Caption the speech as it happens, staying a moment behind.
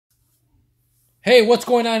Hey, what's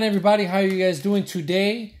going on, everybody? How are you guys doing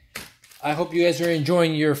today? I hope you guys are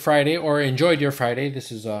enjoying your Friday or enjoyed your Friday.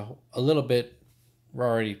 This is a little bit, we're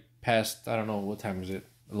already past, I don't know, what time is it?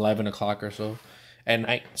 11 o'clock or so at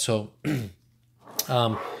night. So,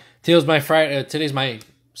 today's my Friday, today's my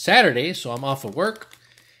Saturday, so I'm off of work.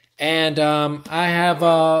 And I have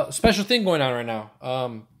a special thing going on right now.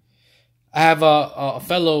 I have a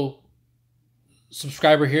fellow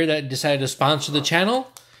subscriber here that decided to sponsor the channel.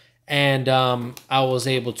 And I was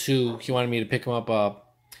able to, he wanted me to pick him up a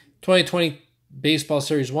 2020 Baseball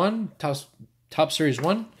Series 1, Top Series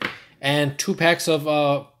 1, and 2 packs of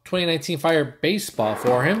 2019 Fire Baseball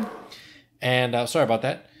for him. And sorry about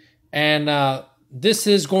that. And this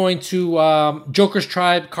is going to Joker's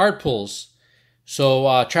Tribe card pulls.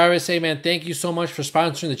 So Travis, hey man, thank you so much for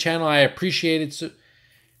sponsoring the channel. I appreciate it.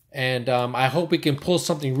 And I hope we can pull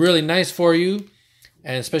something really nice for you.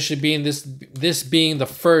 And especially being this being the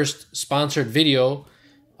first sponsored video,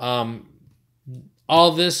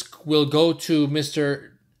 all this will go to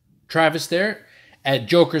Mr. Travis there at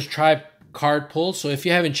Joker's Tribe Card Pull. So if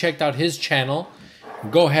you haven't checked out his channel,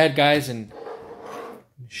 go ahead, guys, and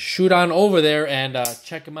shoot on over there and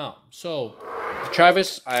check him out. So,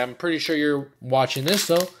 Travis, I'm pretty sure you're watching this,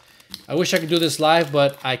 so I wish I could do this live,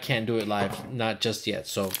 but I can't do it live, not just yet.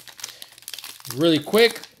 So, really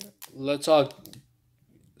quick, let's all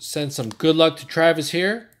send some good luck to Travis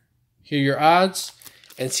here. Hear your odds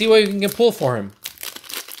and see what you can pull for him.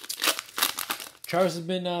 Travis has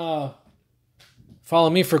been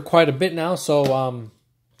following me for quite a bit now, so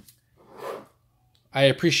I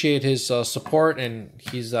appreciate his support, and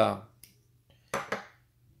he's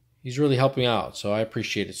really helping out, so I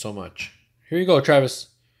appreciate it so much. Here you go, Travis.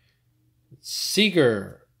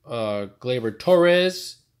 Seager, Gleyber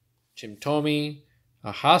Torres, Jim Thome,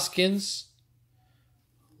 Hoskins,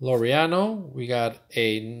 Laureano. We got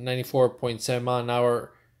a 94.7 mile an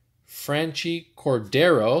hour Franchi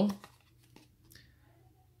Cordero.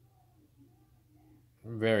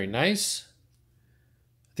 Very nice.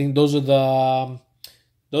 I think those are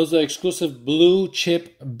the exclusive blue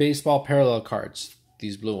chip baseball parallel cards.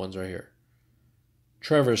 These blue ones right here.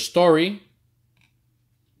 Trevor Story.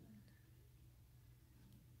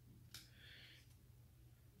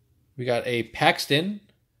 We got a Paxton.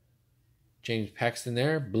 James Paxton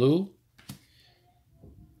there, blue.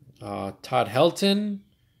 Todd Helton,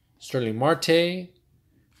 Sterling Marte,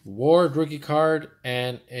 Ward rookie card,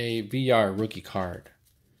 and a VR rookie card.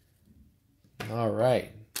 All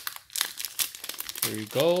right. Here we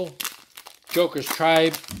go. Joker's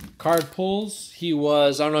Tribe card pulls. He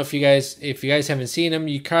was, I don't know if you guys haven't seen him,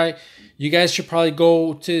 you guys should probably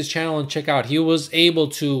go to his channel and check out. He was able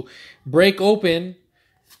to break open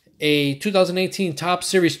a 2018 Top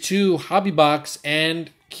Series 2 hobby box,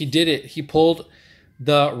 and he did it. He pulled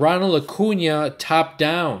the Ronald Acuna bat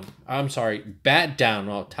down.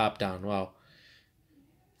 Oh, top down. Wow.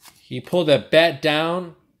 He pulled that bat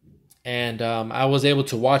down, and I was able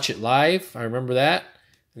to watch it live. I remember that.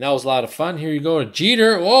 And that was a lot of fun. Here you go to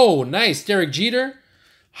Jeter. Oh, nice. Derek Jeter.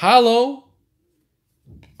 Hollow.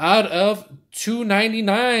 Out of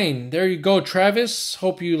 299. There you go, Travis.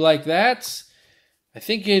 Hope you like that. I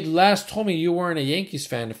think you last told me you weren't a Yankees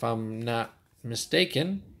fan, if I'm not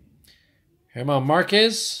mistaken. German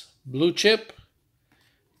Marquez, blue chip.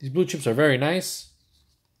 These blue chips are very nice.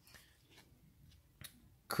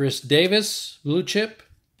 Chris Davis, blue chip.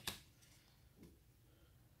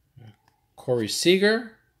 Corey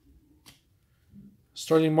Seager.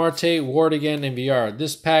 Sterling Marte, Ward again, and VR.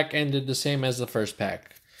 This pack ended the same as the first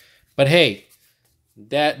pack. But hey,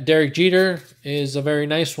 that Derek Jeter is a very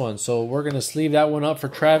nice one. So we're going to sleeve that one up for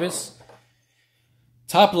Travis.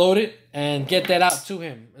 Top load it and get that out to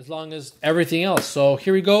him as long as everything else. So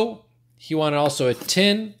here we go. He wanted also a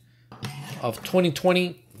tin of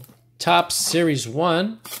 2020 Top Series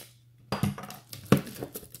 1.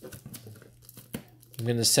 I'm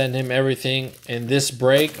going to send him everything in this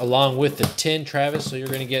break along with the tin, Travis. So you're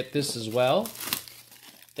going to get this as well.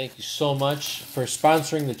 Thank you so much for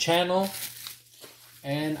sponsoring the channel.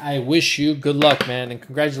 And I wish you good luck, man, and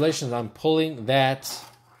congratulations on pulling that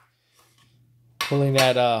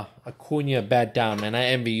Acuna bat down, man. I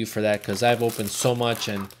envy you for that because I've opened so much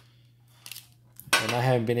and I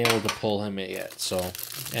haven't been able to pull him yet. So,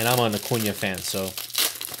 and I'm an Acuna fan, so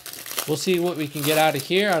we'll see what we can get out of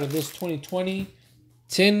here, out of this 2020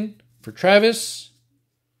 tin for Travis.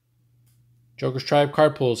 Joker's Tribe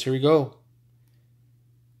card pulls. Here we go.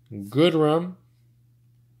 Goodrum,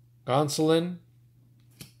 Gonsolin.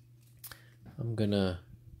 I'm going to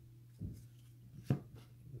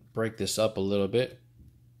break this up a little bit.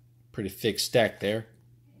 Pretty thick stack there.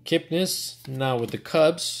 Kipnis, now with the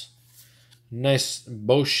Cubs. Nice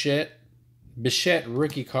Bichette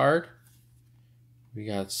rookie card. We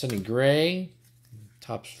got Sonny Gray.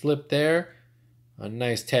 Top flip there. A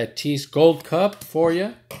nice Tatis Gold Cup for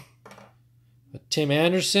you. A Tim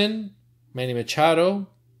Anderson. Manny Machado.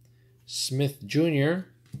 Smith Jr.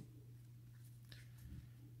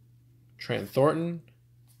 Trent Thornton.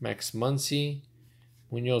 Max Muncy.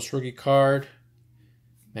 Munoz rookie card.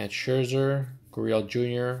 Matt Scherzer. Gurriel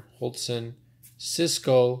Jr. Holtzen.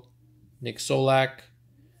 Cisco. Nick Solak.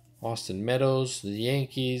 Austin Meadows. The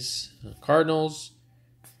Yankees. Cardinals.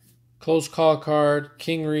 Close call card.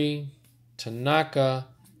 Kingery. Tanaka.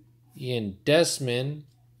 Ian Desmond.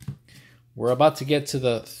 We're about to get to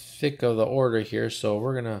the thick of the order here, so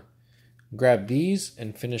we're going to grab these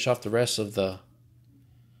and finish off the rest of the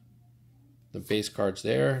base cards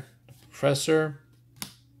there. The Professor.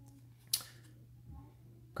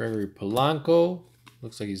 Gregory Polanco.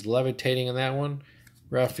 Looks like he's levitating on that one.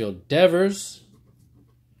 Rafael Devers.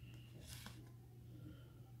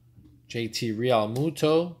 JT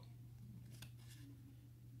Realmuto.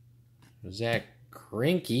 Zach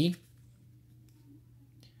Greinke.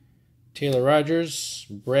 Taylor Rogers.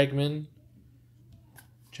 Bregman.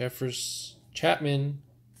 Chapman.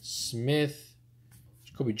 Smith.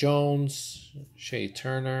 Jacoby Jones. Shea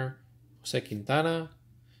Turner. Jose Quintana.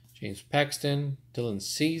 James Paxton. Dylan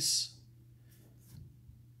Cease.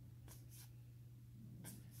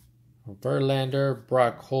 Verlander.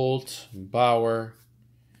 Brock Holt. Bauer.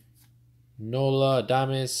 Nola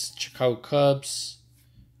Adames. Chicago Cubs.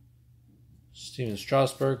 Steven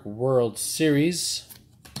Strasburg. World Series.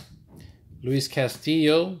 Luis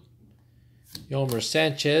Castillo. Yomer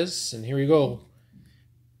Sanchez. And here we go.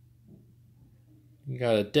 You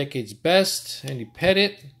got a Decade's Best. Andy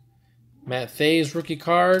Pettit. Matt Thays rookie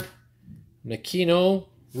card. Nakino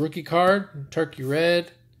rookie card. Turkey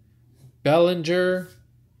Red. Bellinger.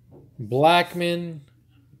 Blackman.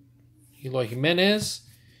 Eloy Jimenez.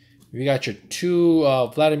 We got your two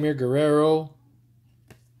Vladimir Guerrero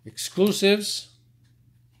exclusives.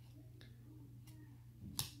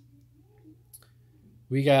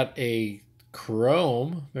 We got a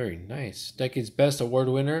Chrome. Very nice. Decade's Best Award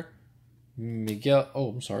winner. Miguel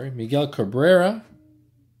Cabrera.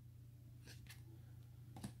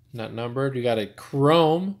 Not numbered. We got a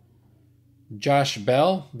Chrome. Josh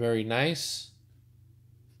Bell. Very nice.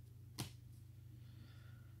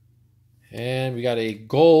 And we got a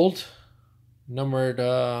gold. Numbered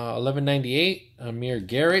 1198. Amir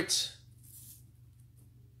Garrett.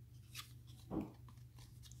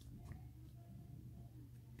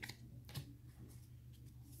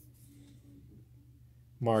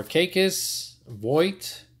 Markakis,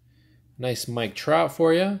 Voigt, nice Mike Trout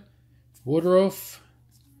for you. Woodruff,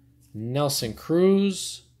 Nelson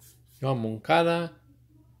Cruz, Yohan Moncada,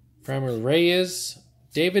 Framber Reyes,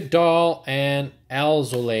 David Dahl, and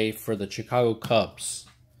Alzolay for the Chicago Cubs.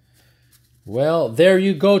 Well, there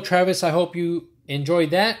you go, Travis. I hope you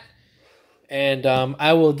enjoyed that. And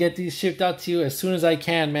I will get these shipped out to you as soon as I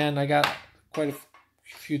can, man. I got quite a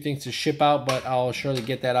few things to ship out, but I'll surely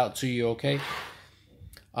get that out to you, okay?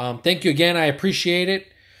 Thank you again. I appreciate it.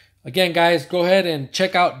 Again, guys, go ahead and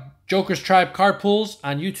check out Joker's Tribe Card Pulls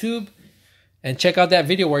on YouTube. And check out that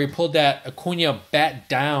video where he pulled that Acuna Bat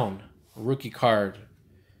Down rookie card.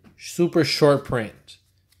 Super short print.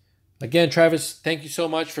 Again, Travis, thank you so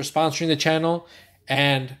much for sponsoring the channel.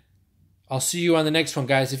 And I'll see you on the next one,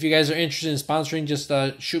 guys. If you guys are interested in sponsoring, just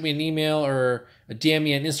shoot me an email or a DM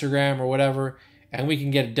me on Instagram or whatever, and we can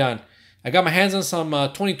get it done. I got my hands on some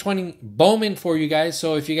 2020 Bowman for you guys,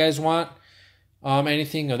 so if you guys want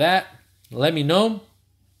anything of that, let me know.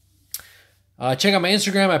 Check out my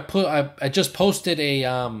Instagram. I just posted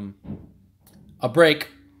a break.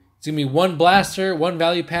 It's gonna be one blaster, one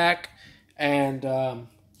value pack, and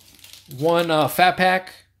one fat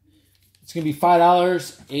pack. It's gonna be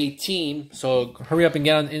 $5 a team. So hurry up and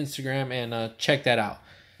get on Instagram and check that out.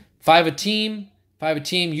 $5 a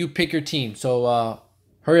team. You pick your team. So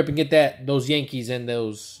hurry up and get those Yankees and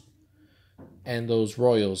those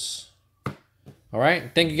Royals. All right.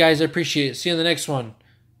 Thank you guys. I appreciate it. See you in the next one.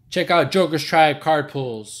 Check out Joker's Tribe Card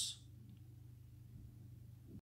Pulls.